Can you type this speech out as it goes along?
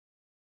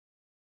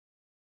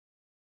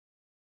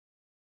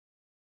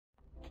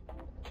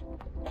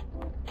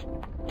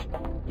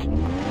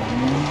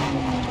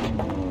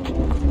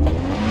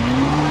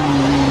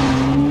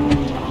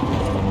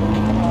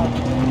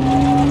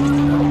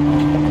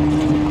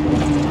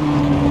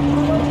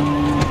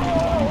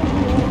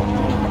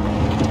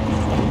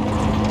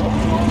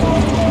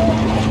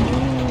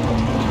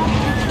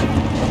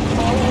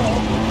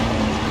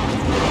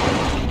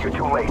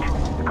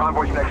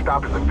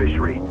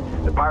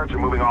The pirates are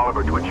moving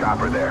Oliver to a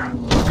chopper there.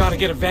 Gotta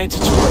get a vantage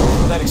point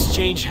before that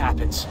exchange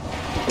happens.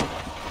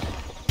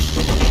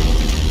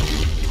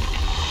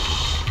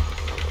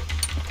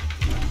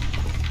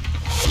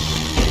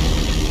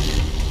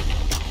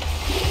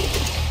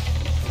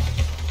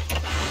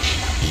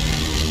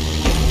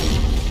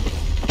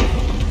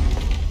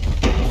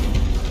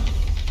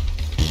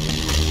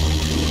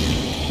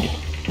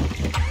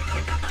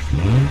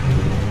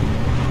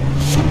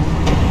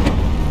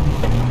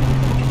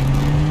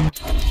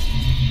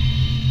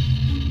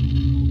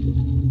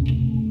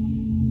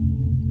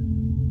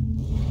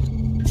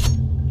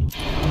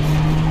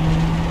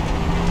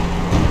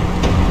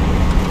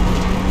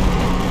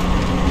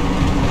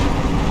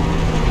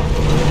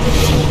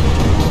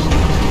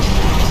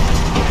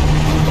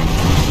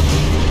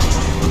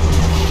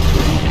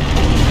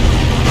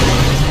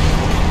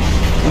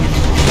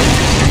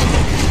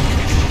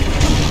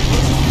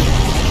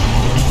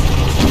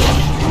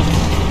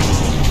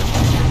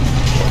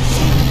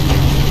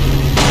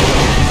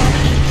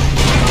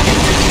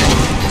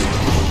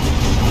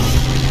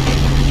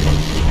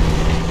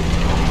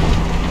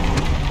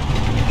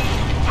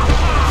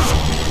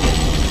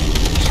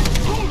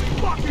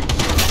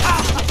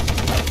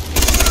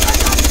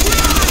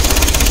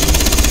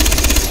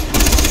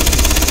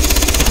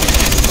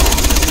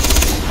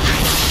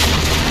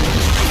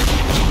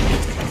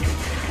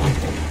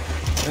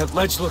 That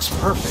ledge looks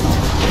perfect.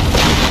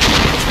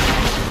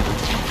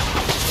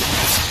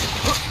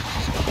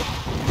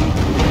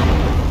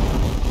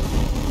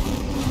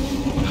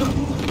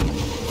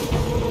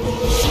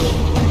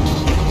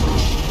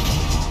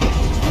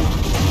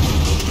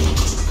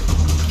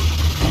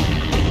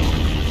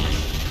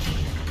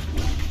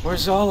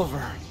 Where's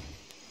Oliver?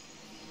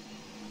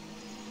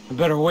 I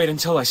better wait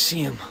until I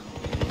see him.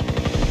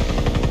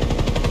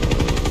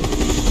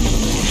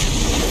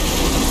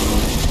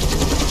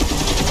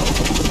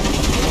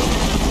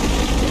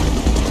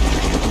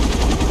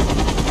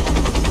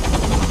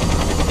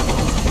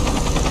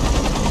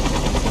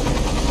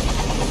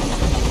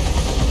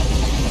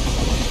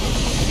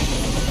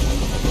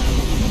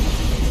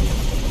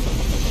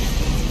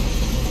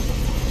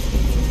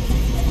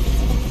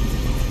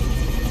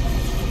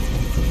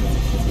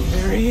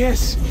 There he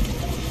is.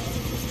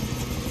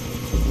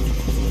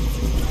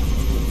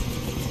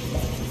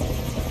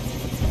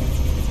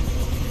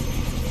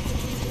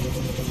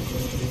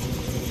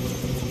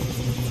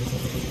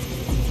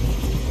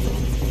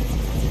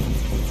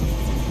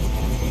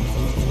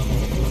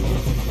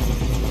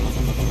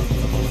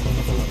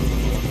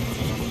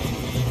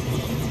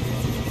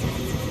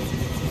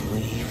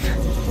 Leave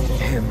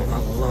him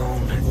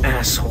alone,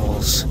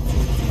 assholes.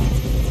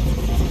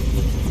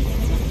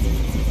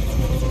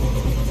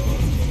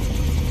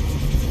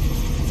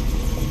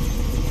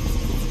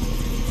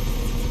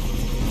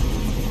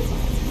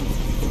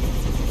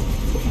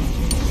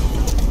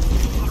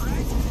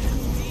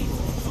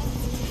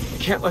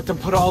 Can't let them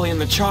put Ollie in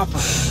the chopper.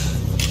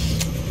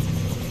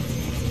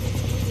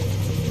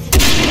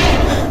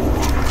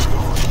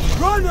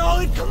 Run,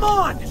 Ollie, come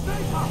on!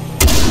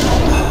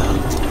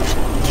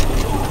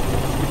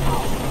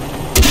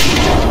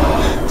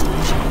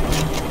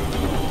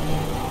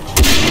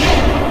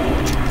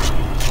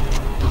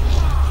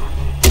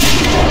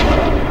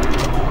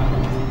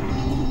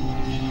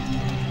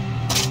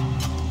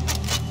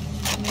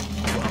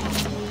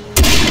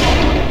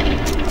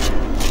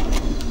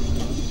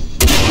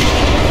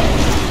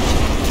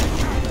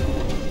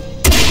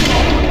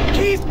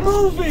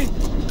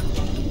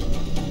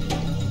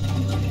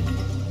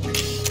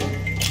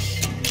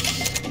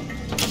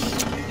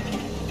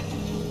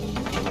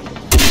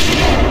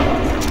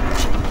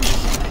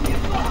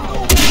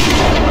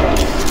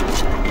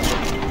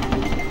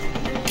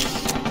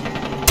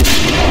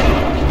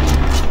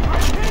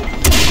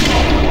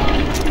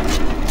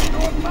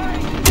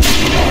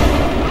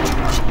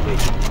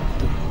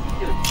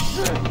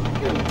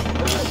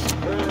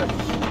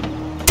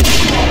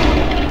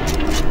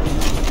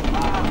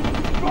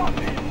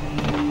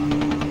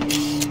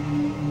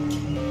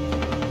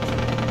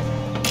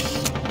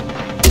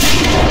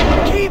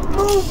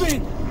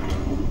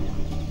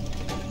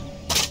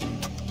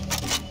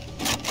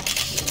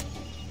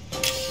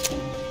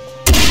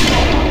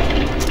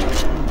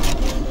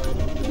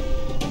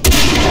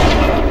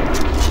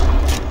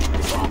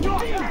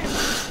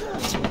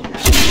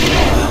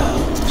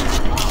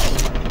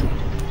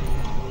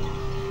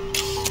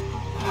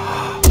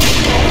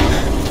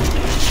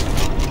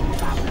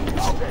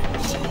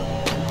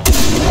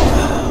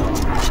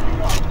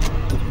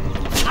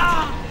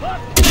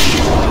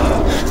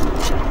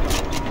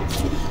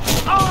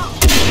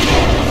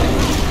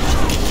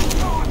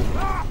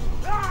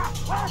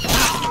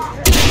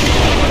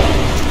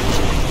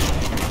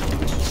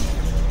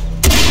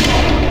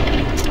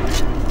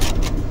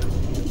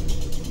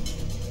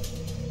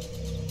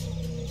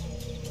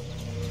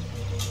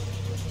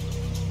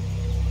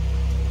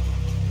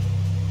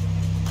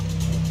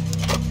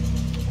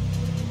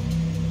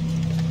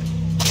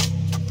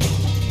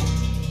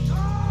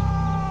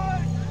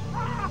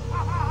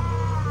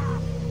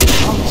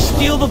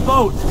 steal the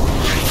boat!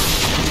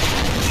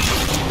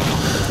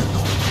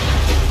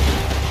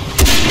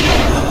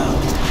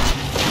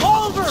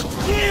 Oliver!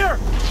 Here!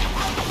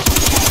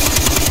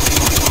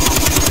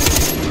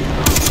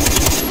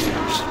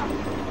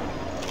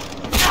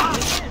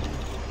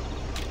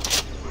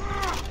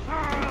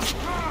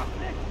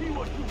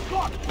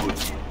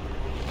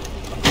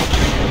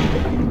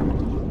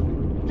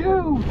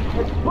 Dude!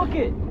 Let's book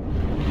it!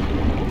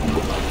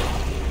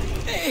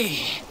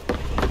 Hey!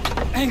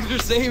 Thanks for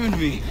saving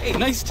me. Hey,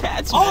 nice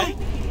tats, Oh! man.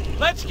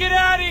 Let's get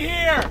out of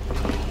here!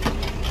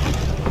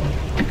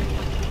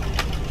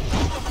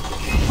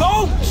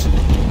 Boat!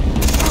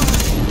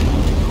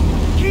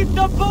 Keep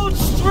the boat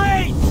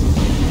straight!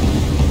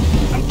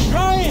 I'm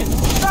trying!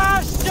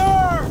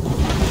 Faster!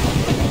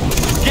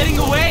 Getting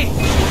away!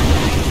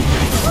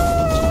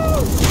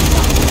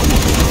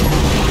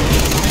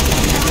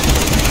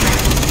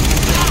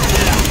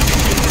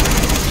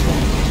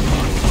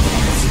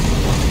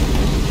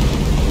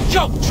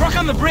 Joe, truck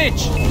on the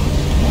bridge!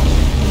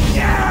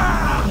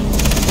 Yeah!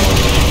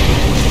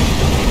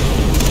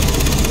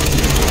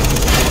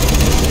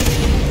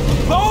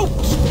 Boat!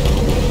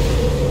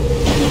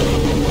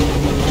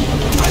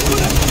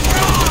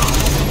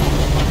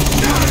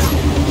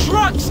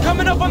 Trucks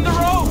coming up on the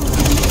road!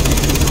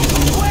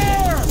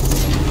 Where?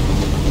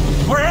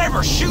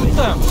 Wherever, shoot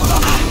them!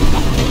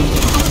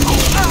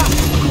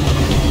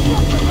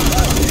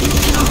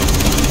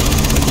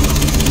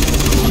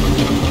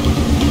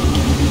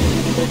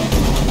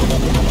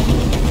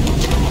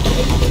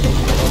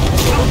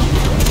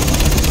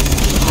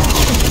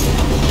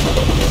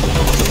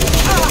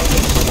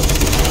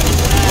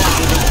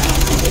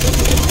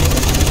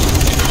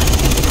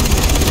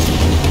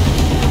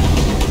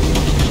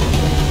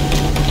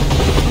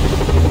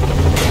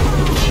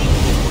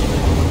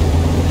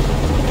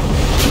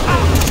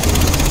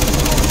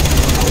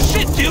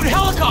 Shit, dude,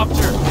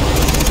 helicopter!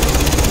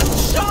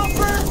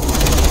 Chopper?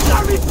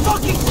 Are you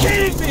fucking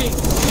kidding me?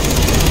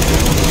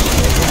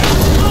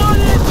 On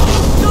it!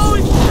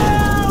 Going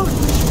down!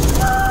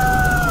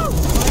 Ah!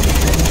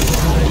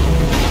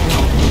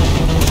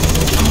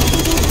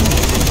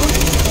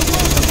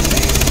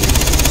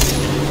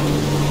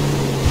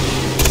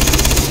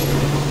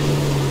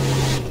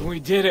 We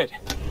did it.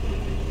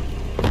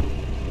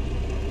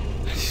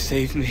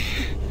 Save me.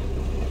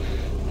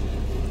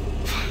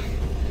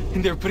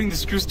 And they're putting the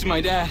screws to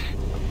my dad.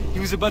 He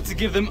was about to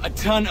give them a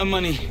ton of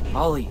money.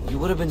 Ollie, you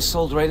would have been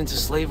sold right into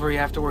slavery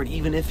afterward,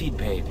 even if he'd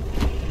paid.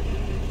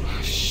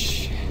 Oh,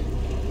 shit.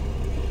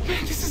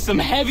 Man, this is some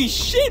heavy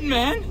shit,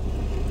 man!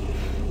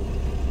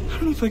 I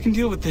don't know if I can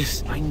deal with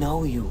this. I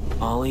know you,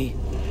 Ollie.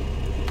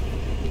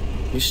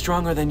 You're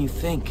stronger than you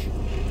think.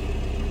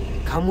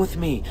 Come with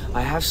me.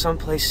 I have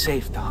someplace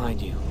safe to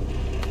hide you.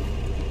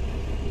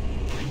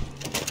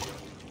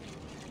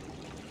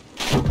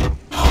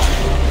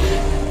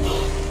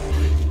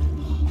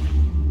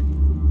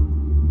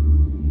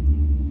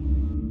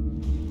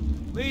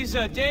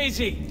 Lisa,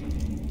 Daisy!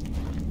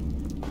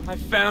 I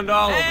found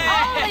Oliver.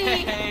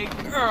 Hey,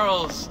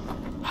 girls!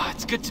 Ah,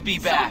 it's good to be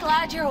back. So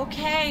glad you're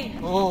okay.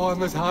 Oh,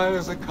 I'm as high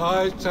as a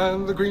kite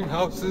and the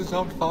greenhouse is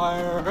on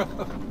fire.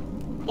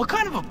 What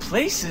kind of a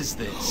place is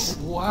this?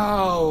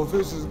 Wow,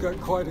 this has got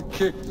quite a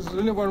kick. Does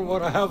anyone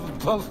want to have a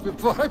puff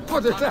before I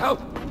put it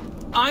out?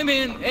 I'm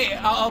in. Hey,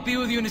 I'll be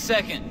with you in a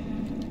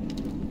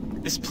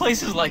second. This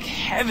place is like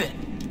heaven.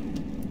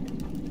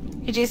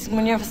 Hey, Jason,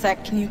 when you have a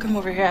sec, can you come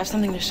over here? I have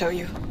something to show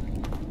you.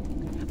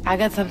 I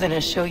got something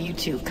to show you,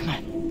 too. Come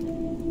on.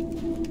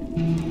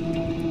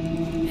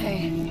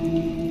 Hey,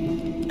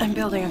 I'm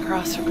building a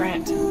cross for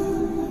Grant.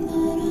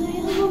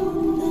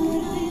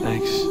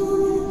 Thanks.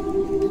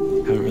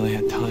 Haven't really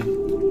had time.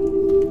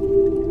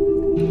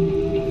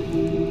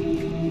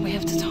 We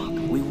have to talk.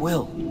 We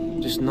will.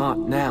 Just not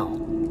now.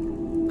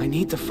 I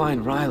need to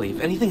find Riley.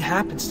 If anything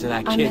happens to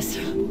that kid... I miss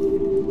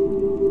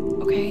you.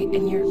 Okay,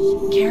 and you're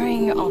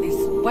carrying all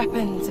these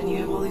weapons, and you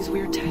have all these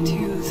weird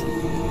tattoos.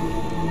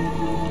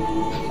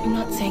 I'm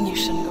not saying you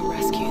shouldn't go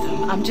rescue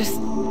them. I'm just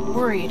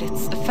worried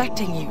it's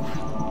affecting you.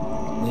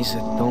 Lisa,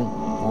 don't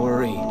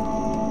worry.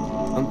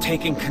 I'm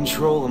taking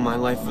control of my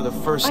life for the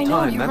first I know,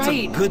 time. you're That's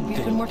right. a good We've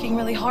thing. been working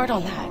really hard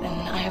on that,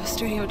 and I have a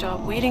studio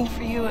job waiting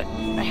for you.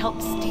 I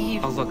helped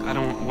Steve. Oh, look, I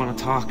don't want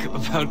to talk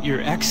about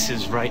your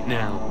exes right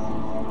now.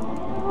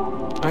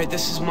 All right,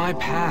 this is my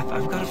path.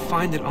 I've got to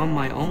find it on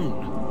my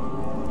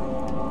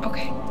own.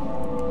 Okay.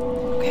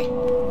 Okay.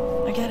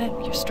 I get it.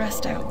 You're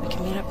stressed out. We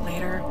can meet up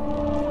later.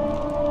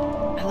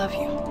 I love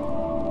you.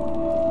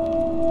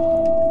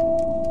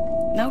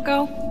 Now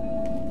go.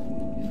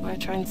 Before I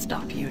try and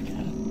stop you again.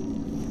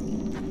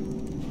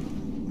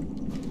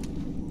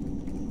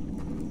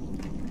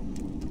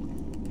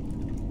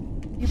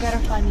 You better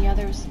find the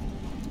others.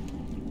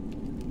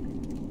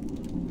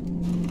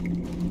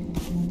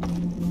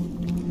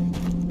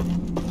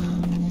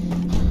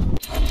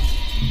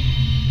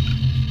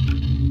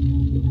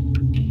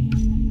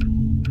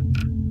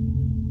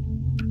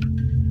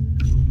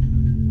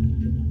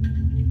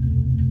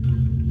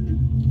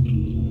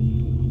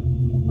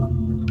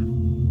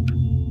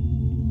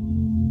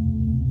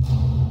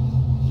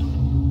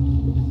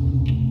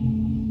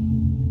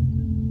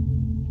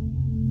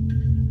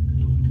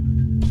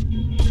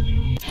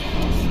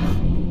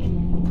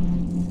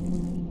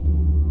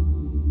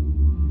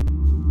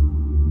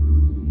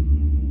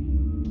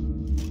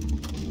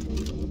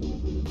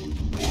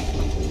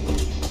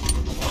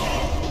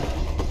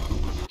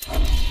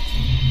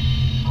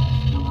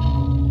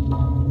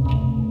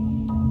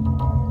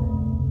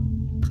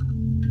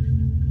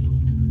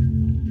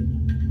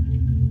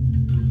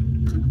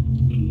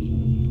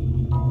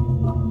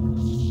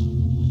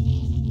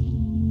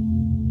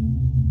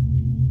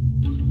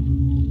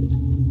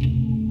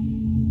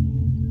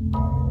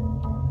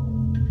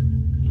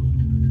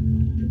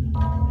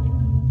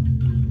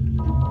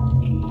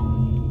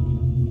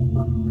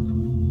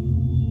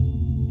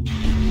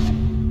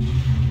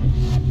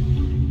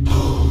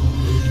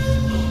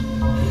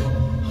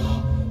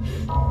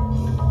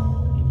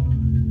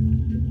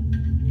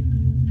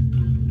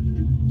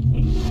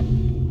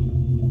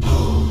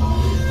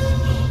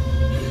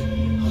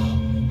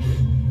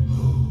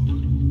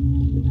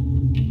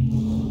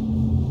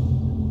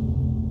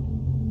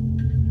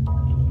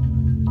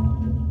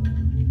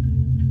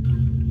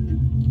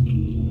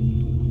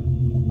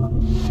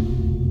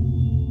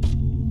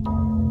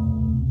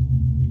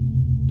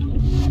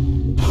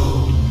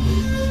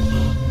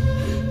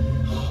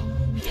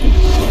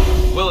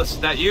 Willis,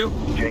 that you?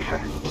 Jason,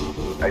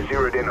 I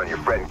zeroed in on your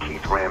friend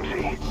Keith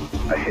Ramsey.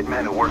 A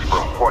hitman who works for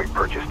Hoyt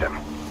purchased him.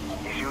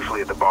 He's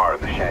usually at the bar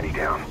in the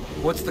shantytown.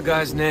 What's the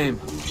guy's name?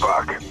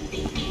 Buck.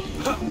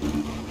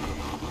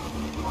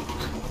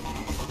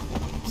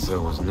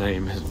 So his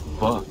name is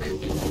Buck,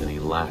 and he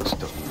lacks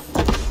the...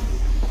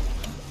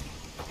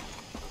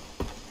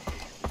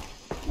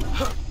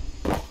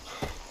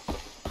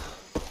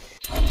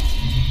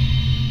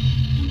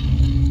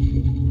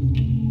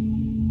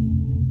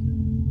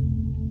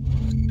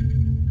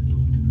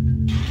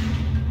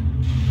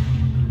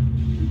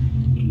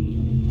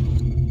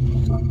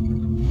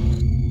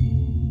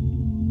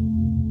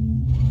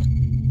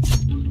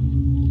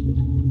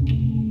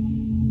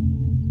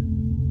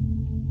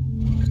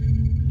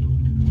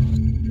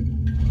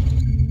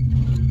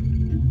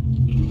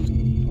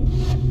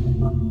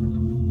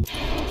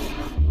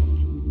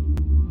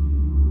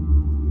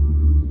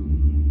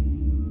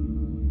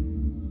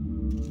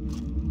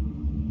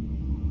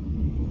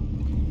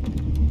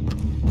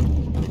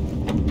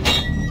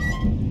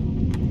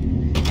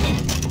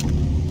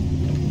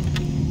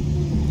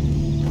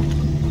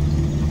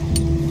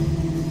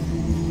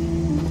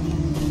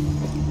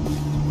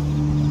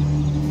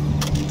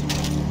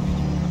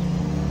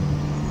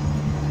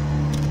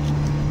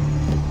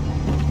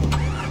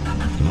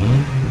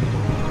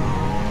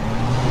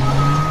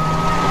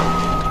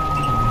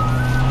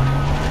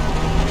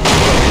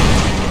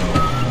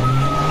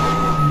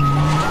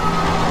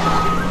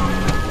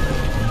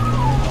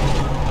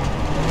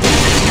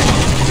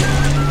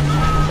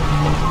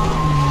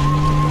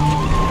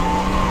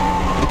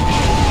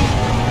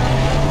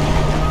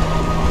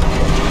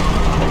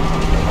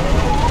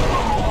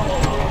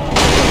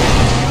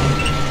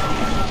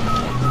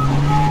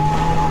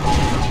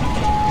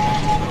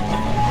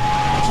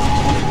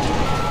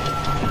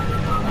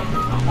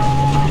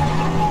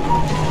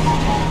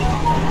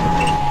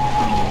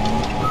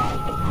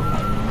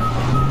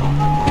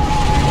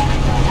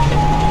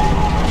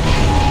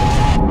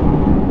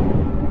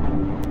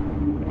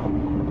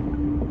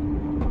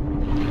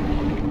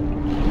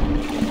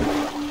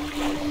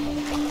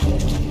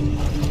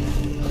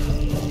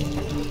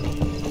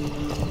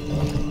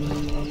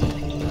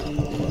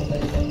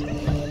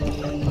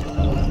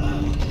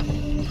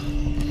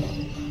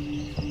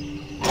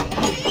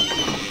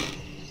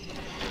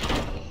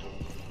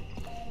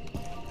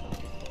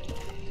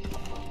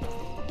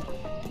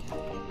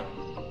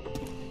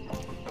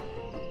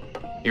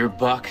 You're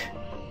Buck?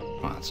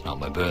 Well, it's not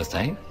my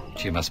birthday.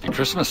 She must be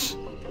Christmas.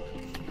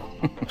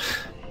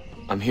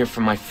 I'm here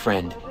for my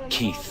friend,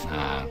 Keith.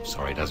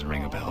 Sorry, doesn't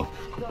ring a bell.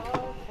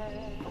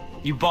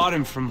 You bought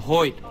him from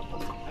Hoyt.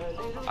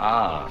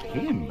 Ah,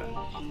 him.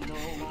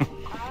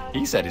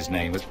 He said his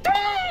name was...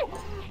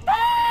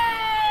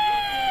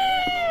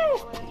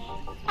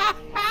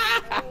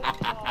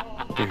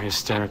 You're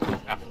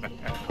hysterical.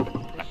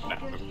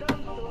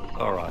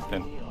 All right,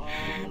 then.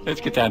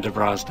 Let's get down to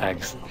brass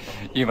tacks.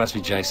 You must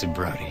be Jason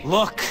Brody.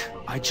 Look,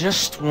 I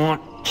just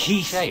want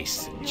Keith.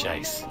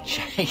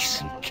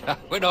 Jason.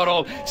 We're not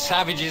all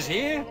savages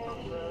here.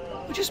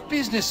 We're just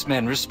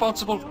businessmen,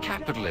 responsible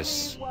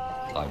capitalists.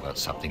 I've got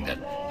something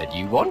that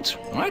you want,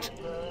 right?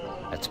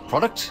 That's a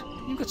product.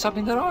 You've got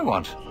something that I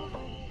want.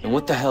 And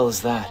what the hell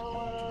is that?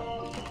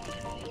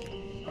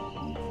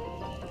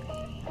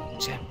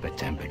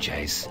 Temper,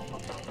 Jace.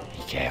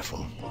 Be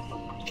careful.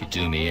 If you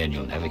do me in,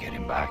 you'll never get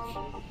him back.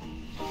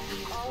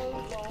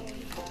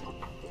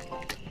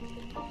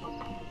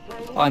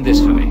 Find this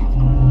for me.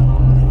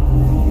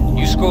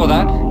 You score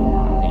that,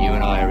 and you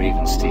and I are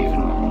even,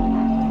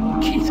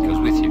 Stephen. Keith goes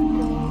with you.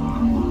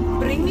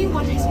 Bring me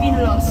what has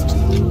been lost.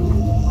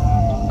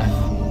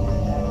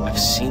 I've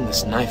seen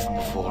this knife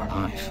before.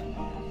 Knife?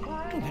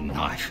 What do you mean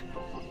knife?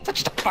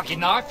 It's just a fucking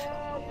knife.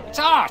 It's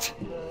art.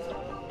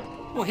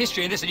 More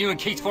history in this than you and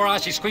Keith 4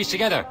 hours you squeezed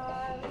together.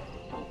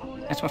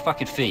 That's my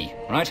fucking fee,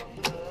 right?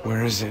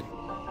 Where is it?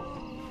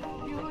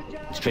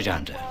 It's treasure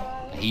hunter.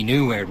 He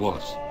knew where it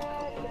was.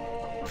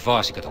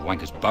 Vaas, he got the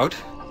wanker's boat.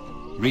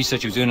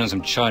 Research he was doing on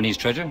some Chinese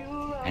treasure.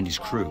 And his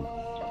crew.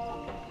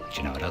 But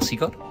you know what else he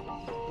got?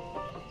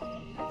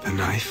 The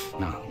knife?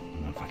 No,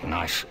 not a fucking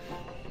knife.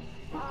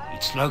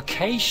 Its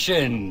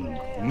location.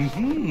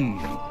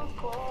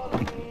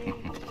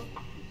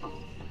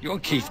 You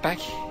want Keith back?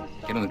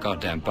 Get on the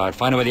goddamn boat.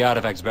 Find out where the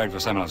artifact's buried before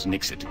someone else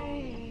nicks it.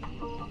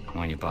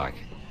 On your bike.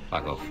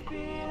 Fuck off.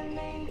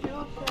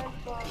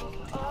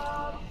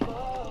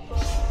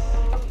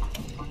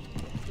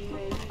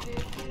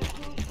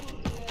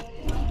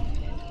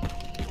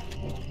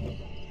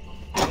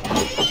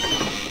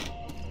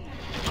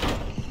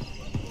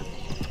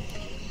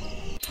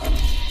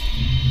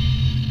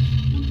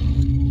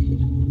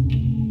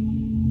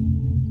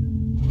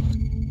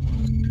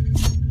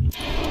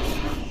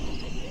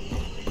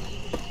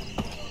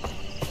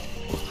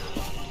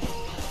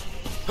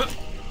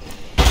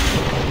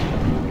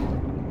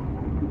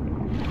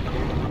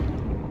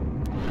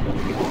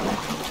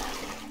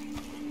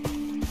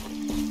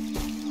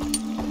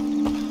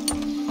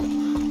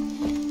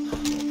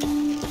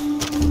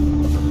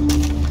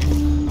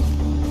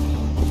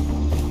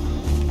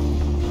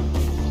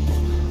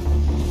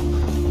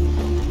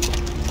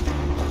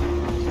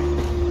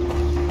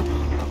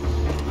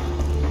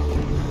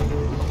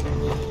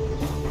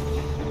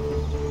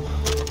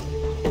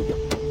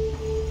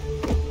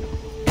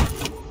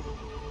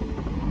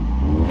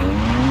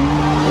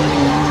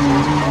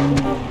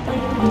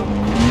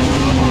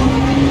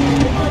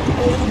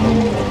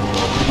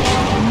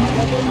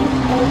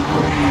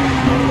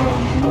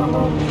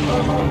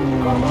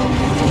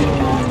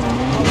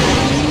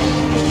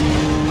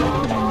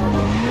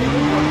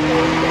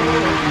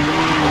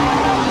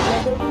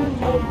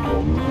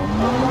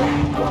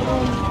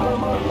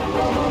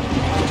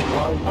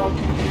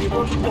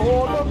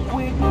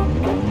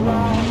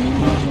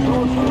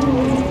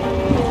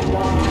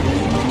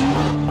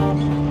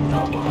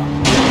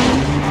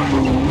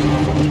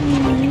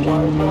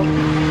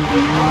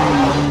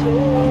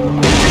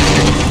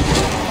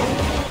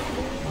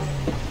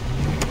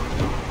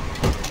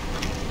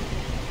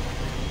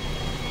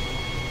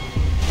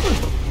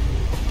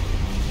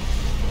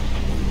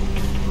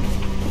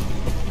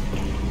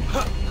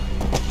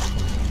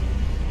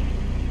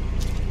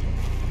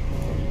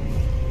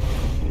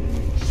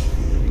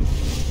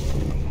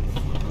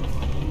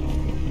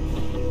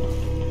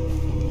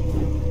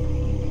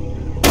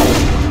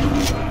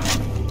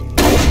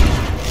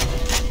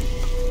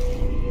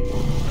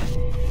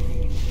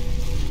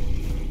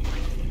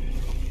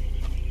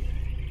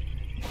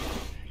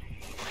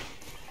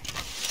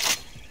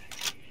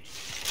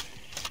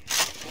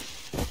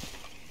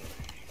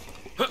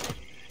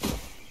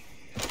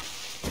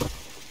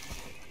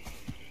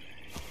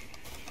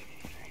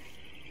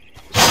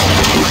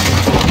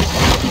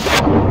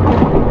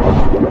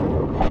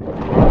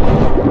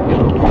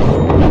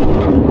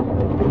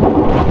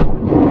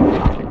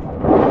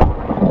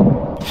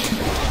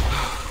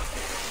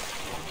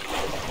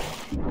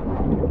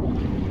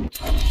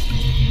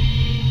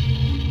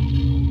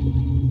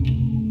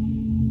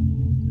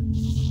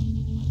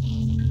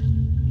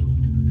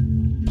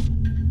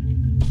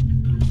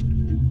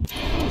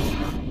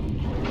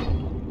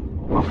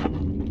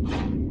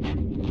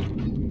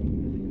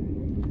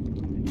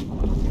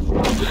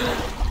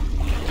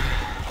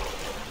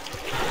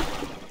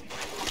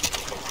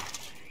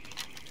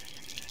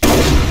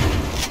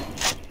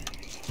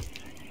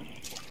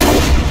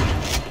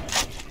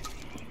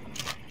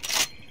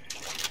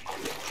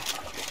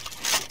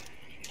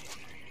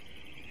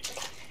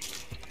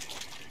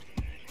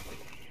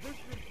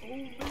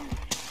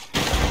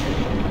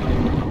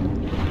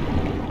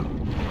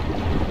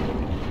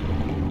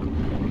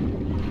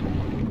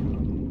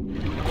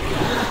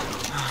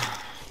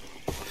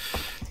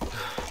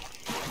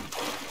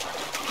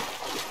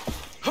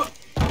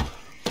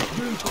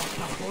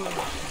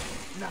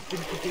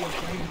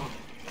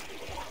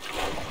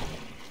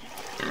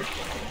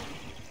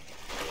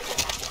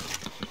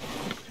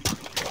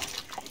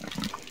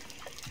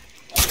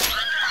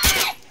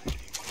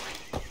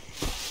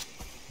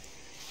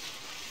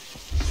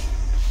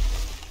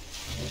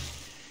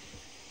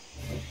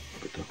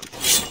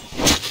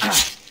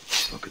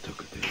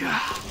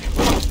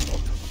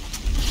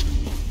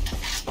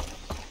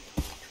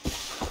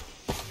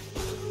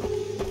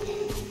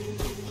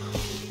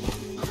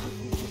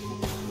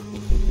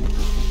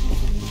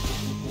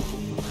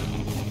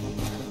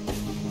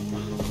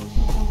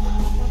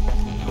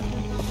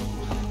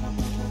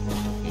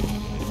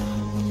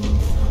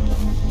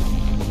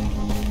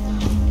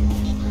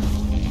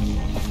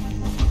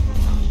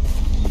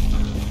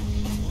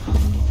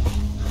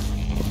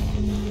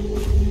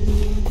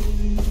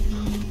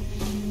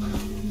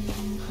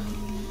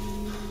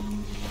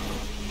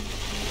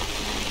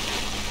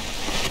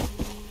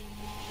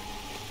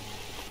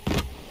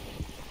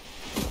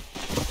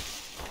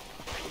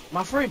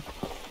 my friend.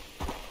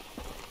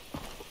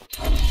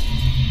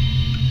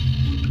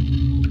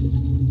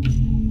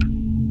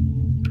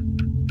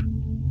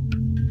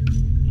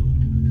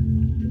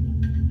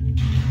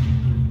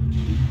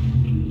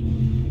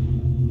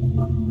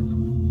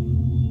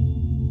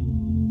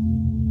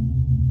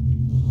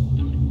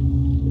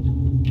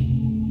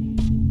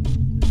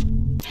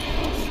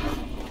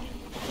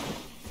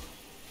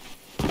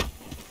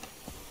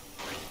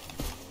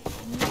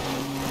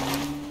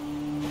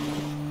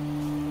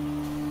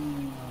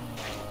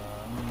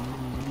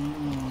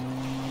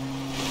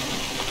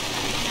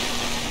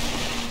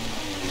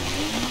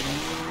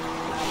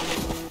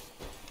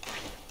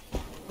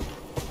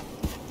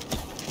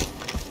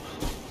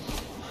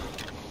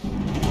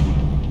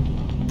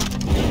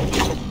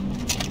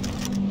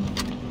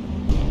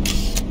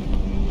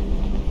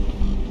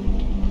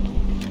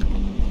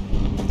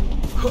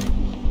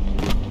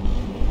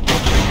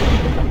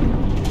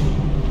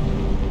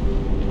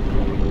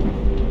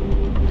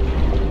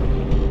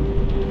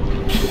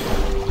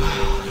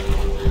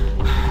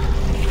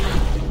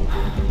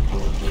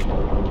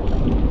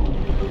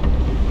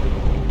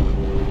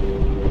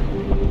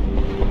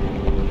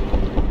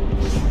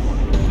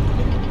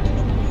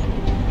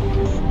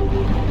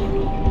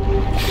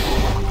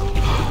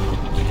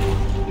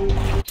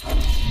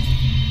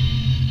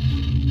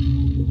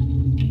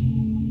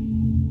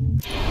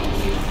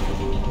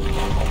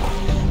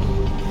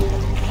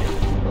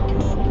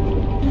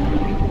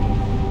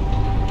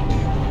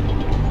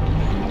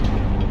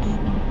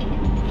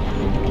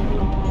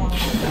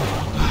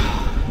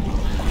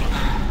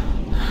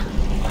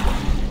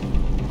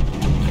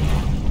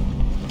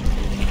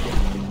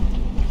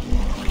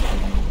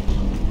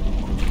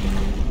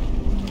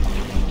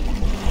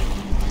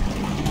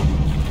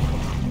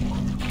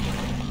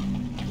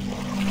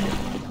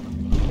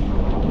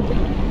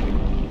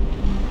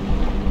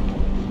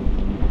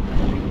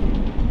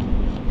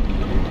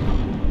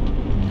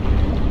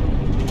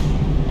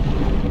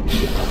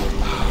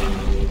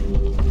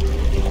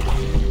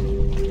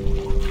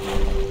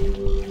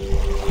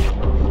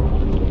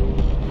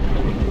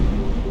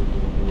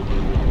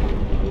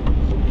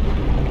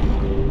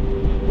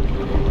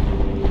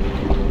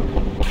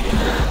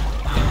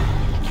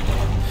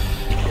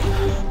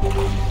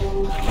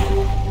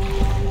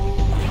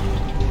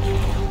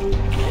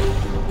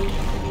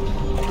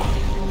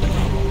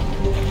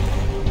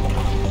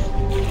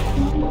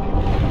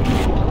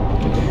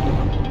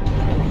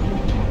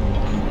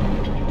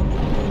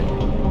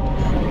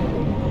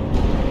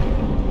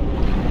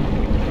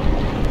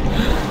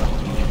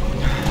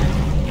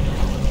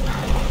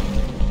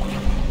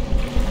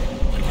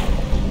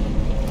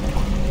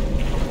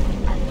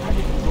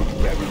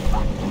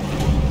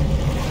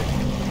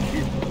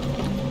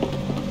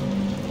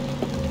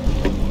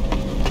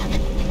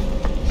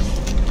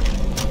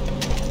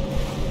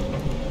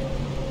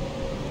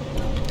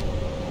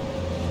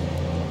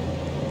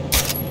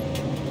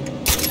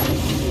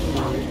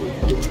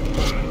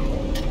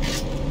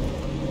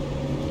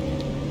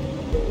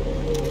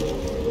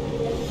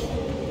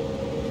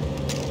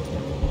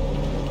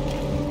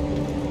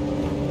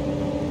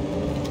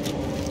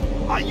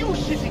 Are you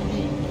shitting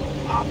me?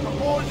 After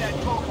all that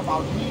talk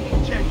about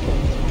needing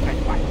gentlemen to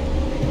get right.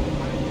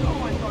 I know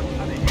I thought you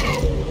had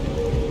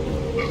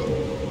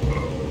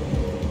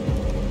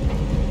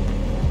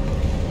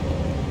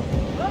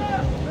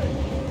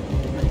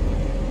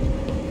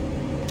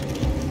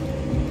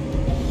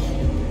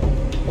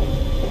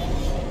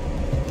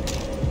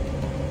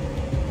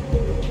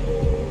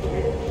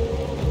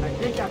I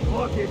think that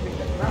war gave me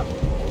the crap.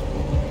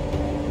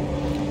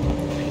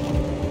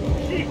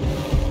 See,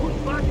 whose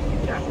body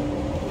is that?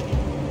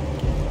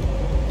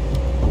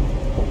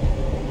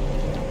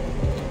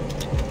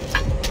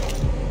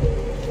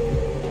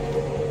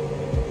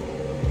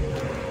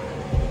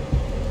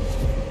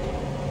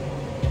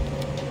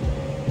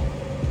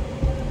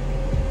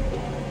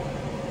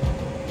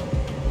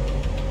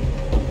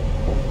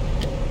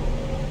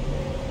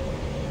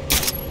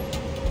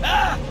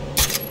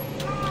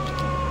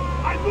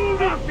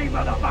 Stop me,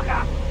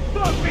 motherfucker!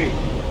 Stop me!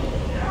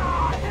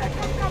 Here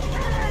comes the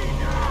pain!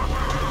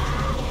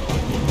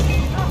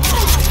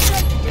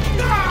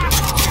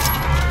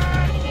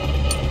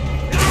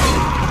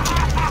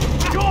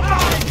 You're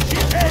mine,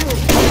 shithead!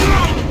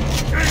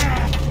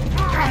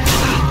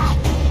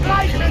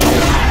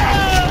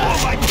 Oh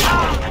my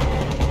God!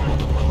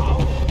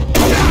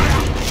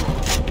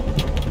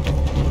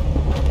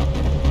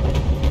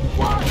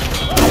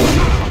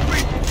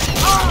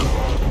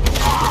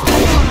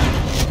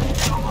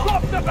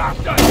 Stop the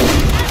bastard!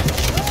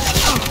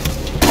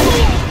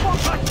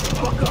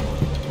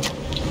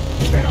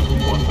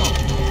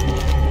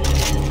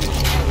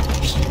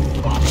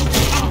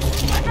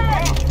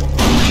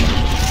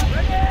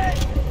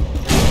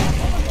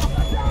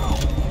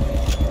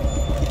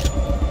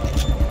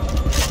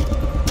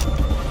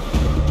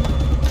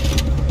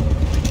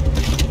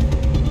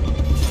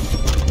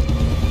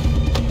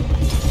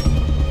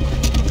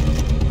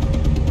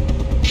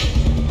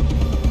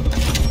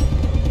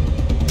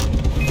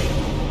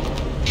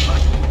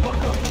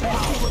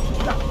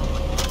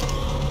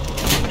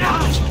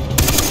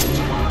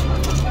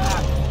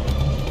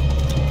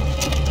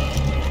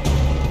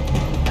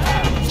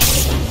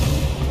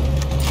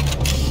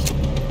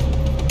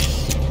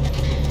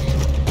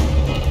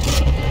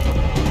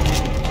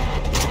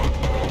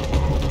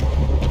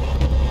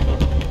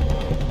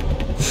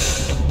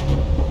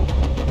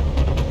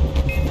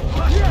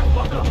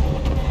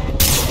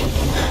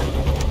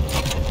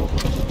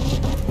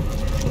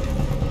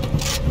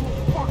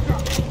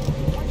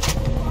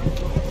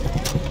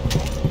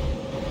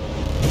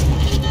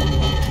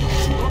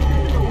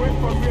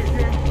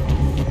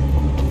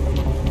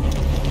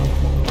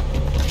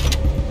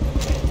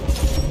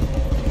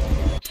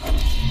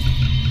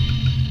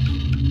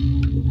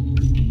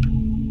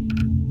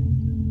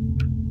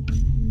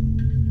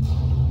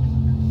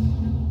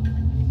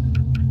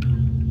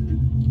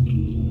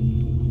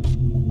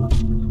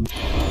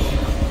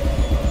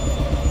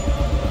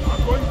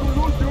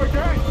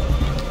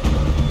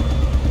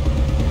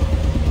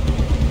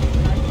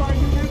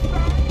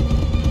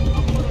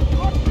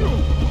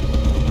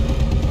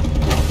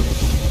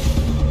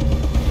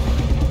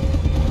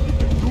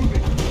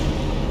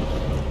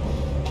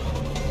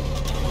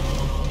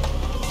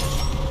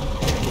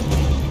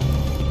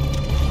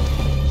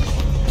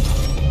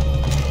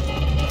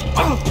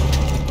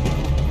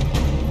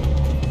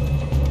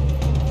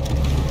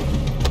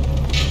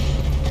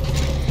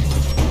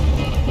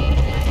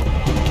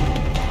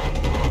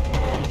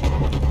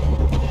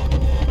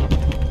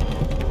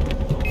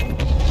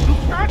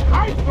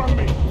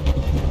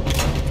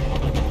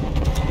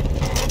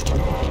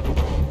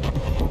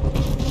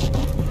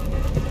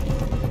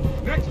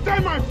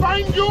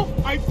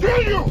 Move! I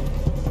tell you!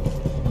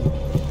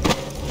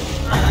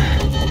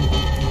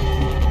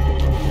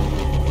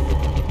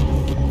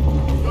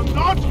 You're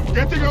not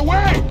getting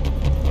away!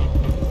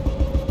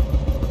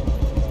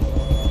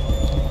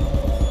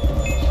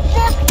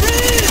 Fuck me!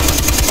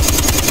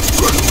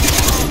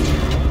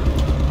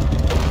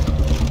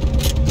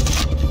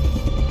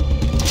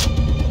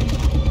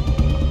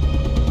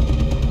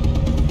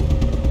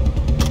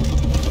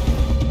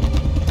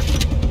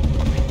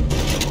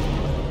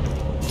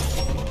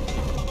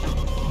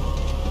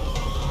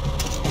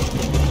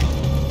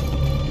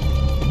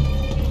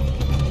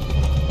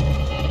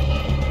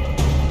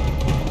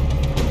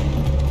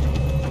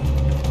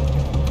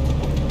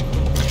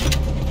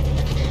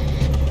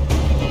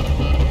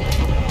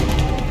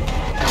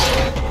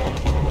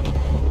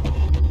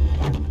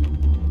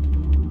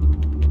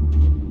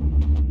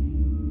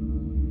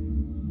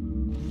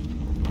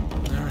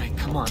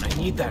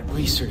 That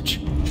research.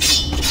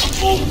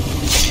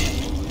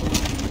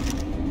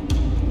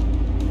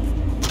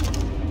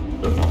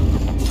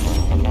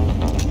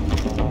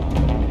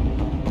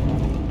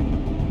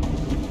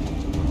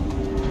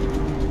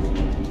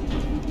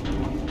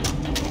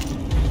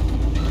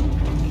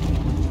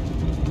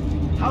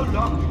 How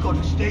long are we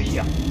going to stay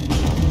here?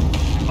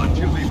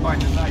 Until we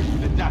find the knife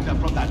with the data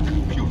from that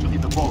computer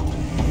in the boat.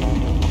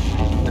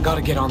 I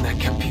gotta get on that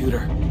computer.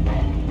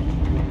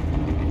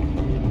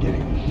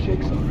 Getting the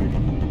shakes already.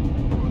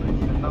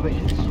 Another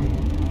hit soon.